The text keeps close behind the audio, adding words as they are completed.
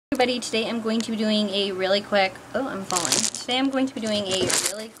everybody. Today I'm going to be doing a really quick, oh, I'm falling. Today I'm going to be doing a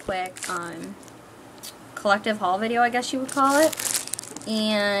really quick collective haul video, I guess you would call it.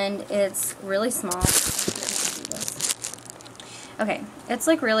 And it's really small. Okay, it's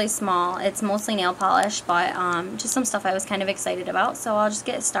like really small. It's mostly nail polish, but just some stuff I was kind of excited about, so I'll just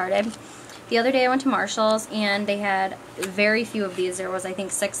get started. The other day I went to Marshall's and they had very few of these. There was, I think,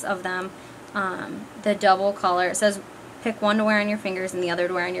 6 of them. The double color, it says pick one to wear on your fingers and the other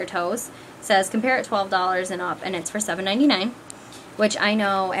to wear on your toes. It says compare at $12 and up, and it's for $7.99, which I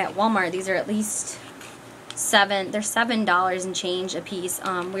know at Walmart these are at least they're $7 and change a piece.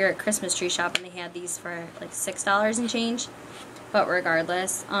 We were at Christmas Tree Shop and they had these for like $6 and change. But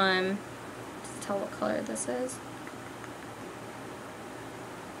regardless, tell what color this is.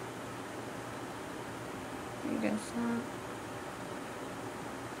 I guess not.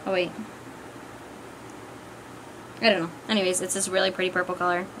 Oh wait. I don't know. Anyways, it's this really pretty purple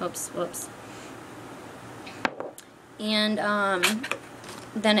color. Oops, whoops. And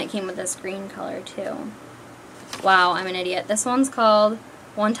then it came with this green color too. Wow, I'm an idiot. This one's called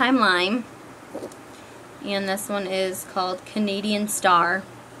One Time Lime. And this one is called Canadian Star.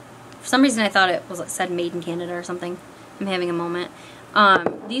 For some reason I thought it said made in Canada or something. I'm having a moment.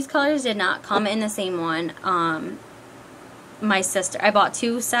 These colors did not come in the same one. My sister, I bought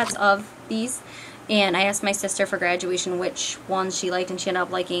 2 sets of these, and I asked my sister for graduation which ones she liked, and she ended up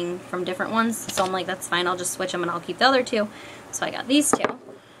liking from different ones. So I'm like, that's fine, I'll just switch them and I'll keep the other 2. So I got these 2.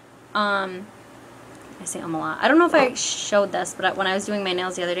 I say them a lot. I don't know if I showed this, but when I was doing my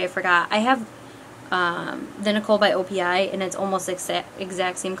nails the other day, I forgot. I have the Nicole by OPI, and it's almost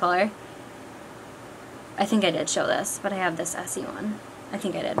exact same color. I think I did show this, but I have this Essie one. I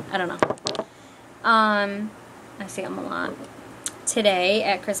think I did. I don't know. I see them a lot. Today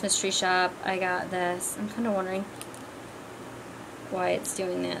at Christmas Tree Shop, I got this. I'm kind of wondering why it's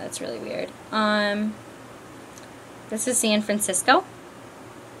doing that. That's really weird. This is San Francisco.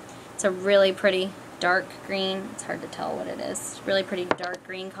 It's a really pretty dark green. It's hard to tell what it is. Really pretty dark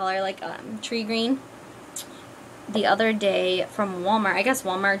green color, like tree green. The other day from Walmart, I guess the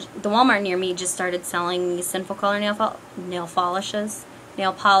Walmart near me just started selling these Sinful Color nail polishes,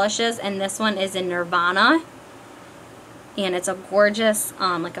 and this one is in Nirvana, and it's a gorgeous,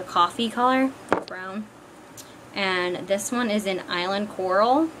 like a coffee color, brown. And this one is in Island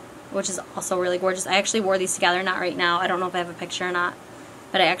Coral, which is also really gorgeous. I actually wore these together, not right now. I don't know if I have a picture or not,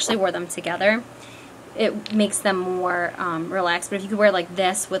 but I actually wore them together. It makes them more relaxed, but if you could wear like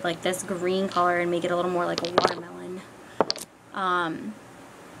this with like this green color and make it a little more like a watermelon.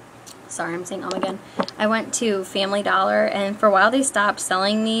 Sorry, I'm saying again. I went to Family Dollar, and for a while they stopped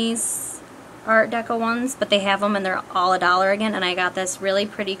selling these Art Deco ones, but they have them and they're all $1 again, and I got this really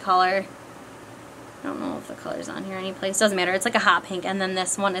pretty color. I don't know if the color's on here anyplace. Doesn't matter. It's like a hot pink, and then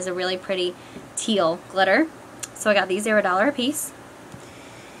this one is a really pretty teal glitter. So I got these. They were $1 a piece.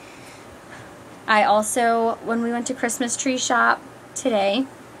 I also, when we went to Christmas Tree Shop today,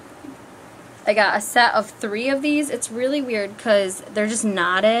 I got a set of 3 of these. It's really weird because they're just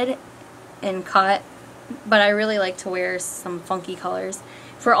knotted and cut, but I really like to wear some funky colors.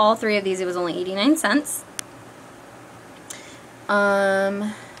 For all 3 of these, it was only 89 cents. There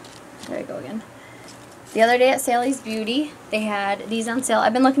I go again. The other day at Sally's Beauty, they had these on sale.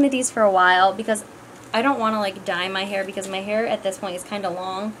 I've been looking at these for a while because I don't want to like dye my hair, because my hair at this point is kind of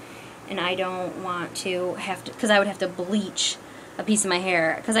long. And I don't want to have to, because I would have to bleach a piece of my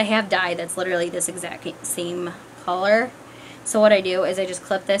hair, because I have dye that's literally this exact same color. So what I do is I just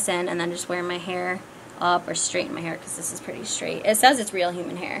clip this in and then just wear my hair up, or straighten my hair, because this is pretty straight. It says it's real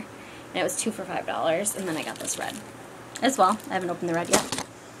human hair, and it was 2 for $5, and then I got this red as well. I haven't opened the red yet.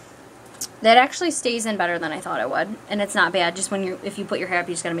 That actually stays in better than I thought it would, and it's not bad. Just if you put your hair up,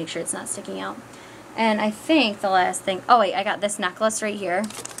 you just gotta make sure it's not sticking out. And I think the last thing, oh wait, I got this necklace right here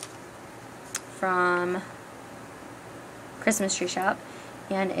from Christmas Tree Shop,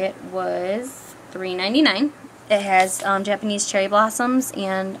 and it was $3.99. It has Japanese cherry blossoms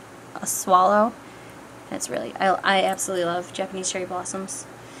and a swallow. It's really, I absolutely love Japanese cherry blossoms.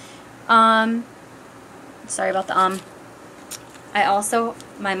 Sorry about the I also,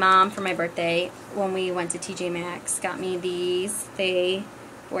 my mom for my birthday, when we went to TJ Maxx, got me these. They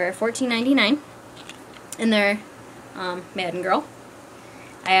were $14.99, and they're Madden Girl.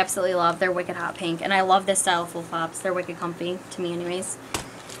 I absolutely love their wicked hot pink, and I love this style of flip-flops. They're wicked comfy, to me anyways.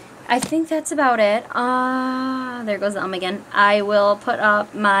 I think that's about it. There goes the again. I will put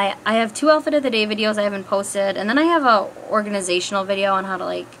up I have 2 outfit of the day videos I haven't posted, and then I have a organizational video on how to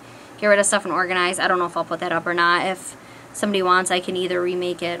like get rid of stuff and organize. I don't know if I'll put that up or not. If somebody wants, I can either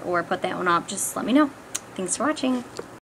remake it or put that one up. Just let me know. Thanks for watching.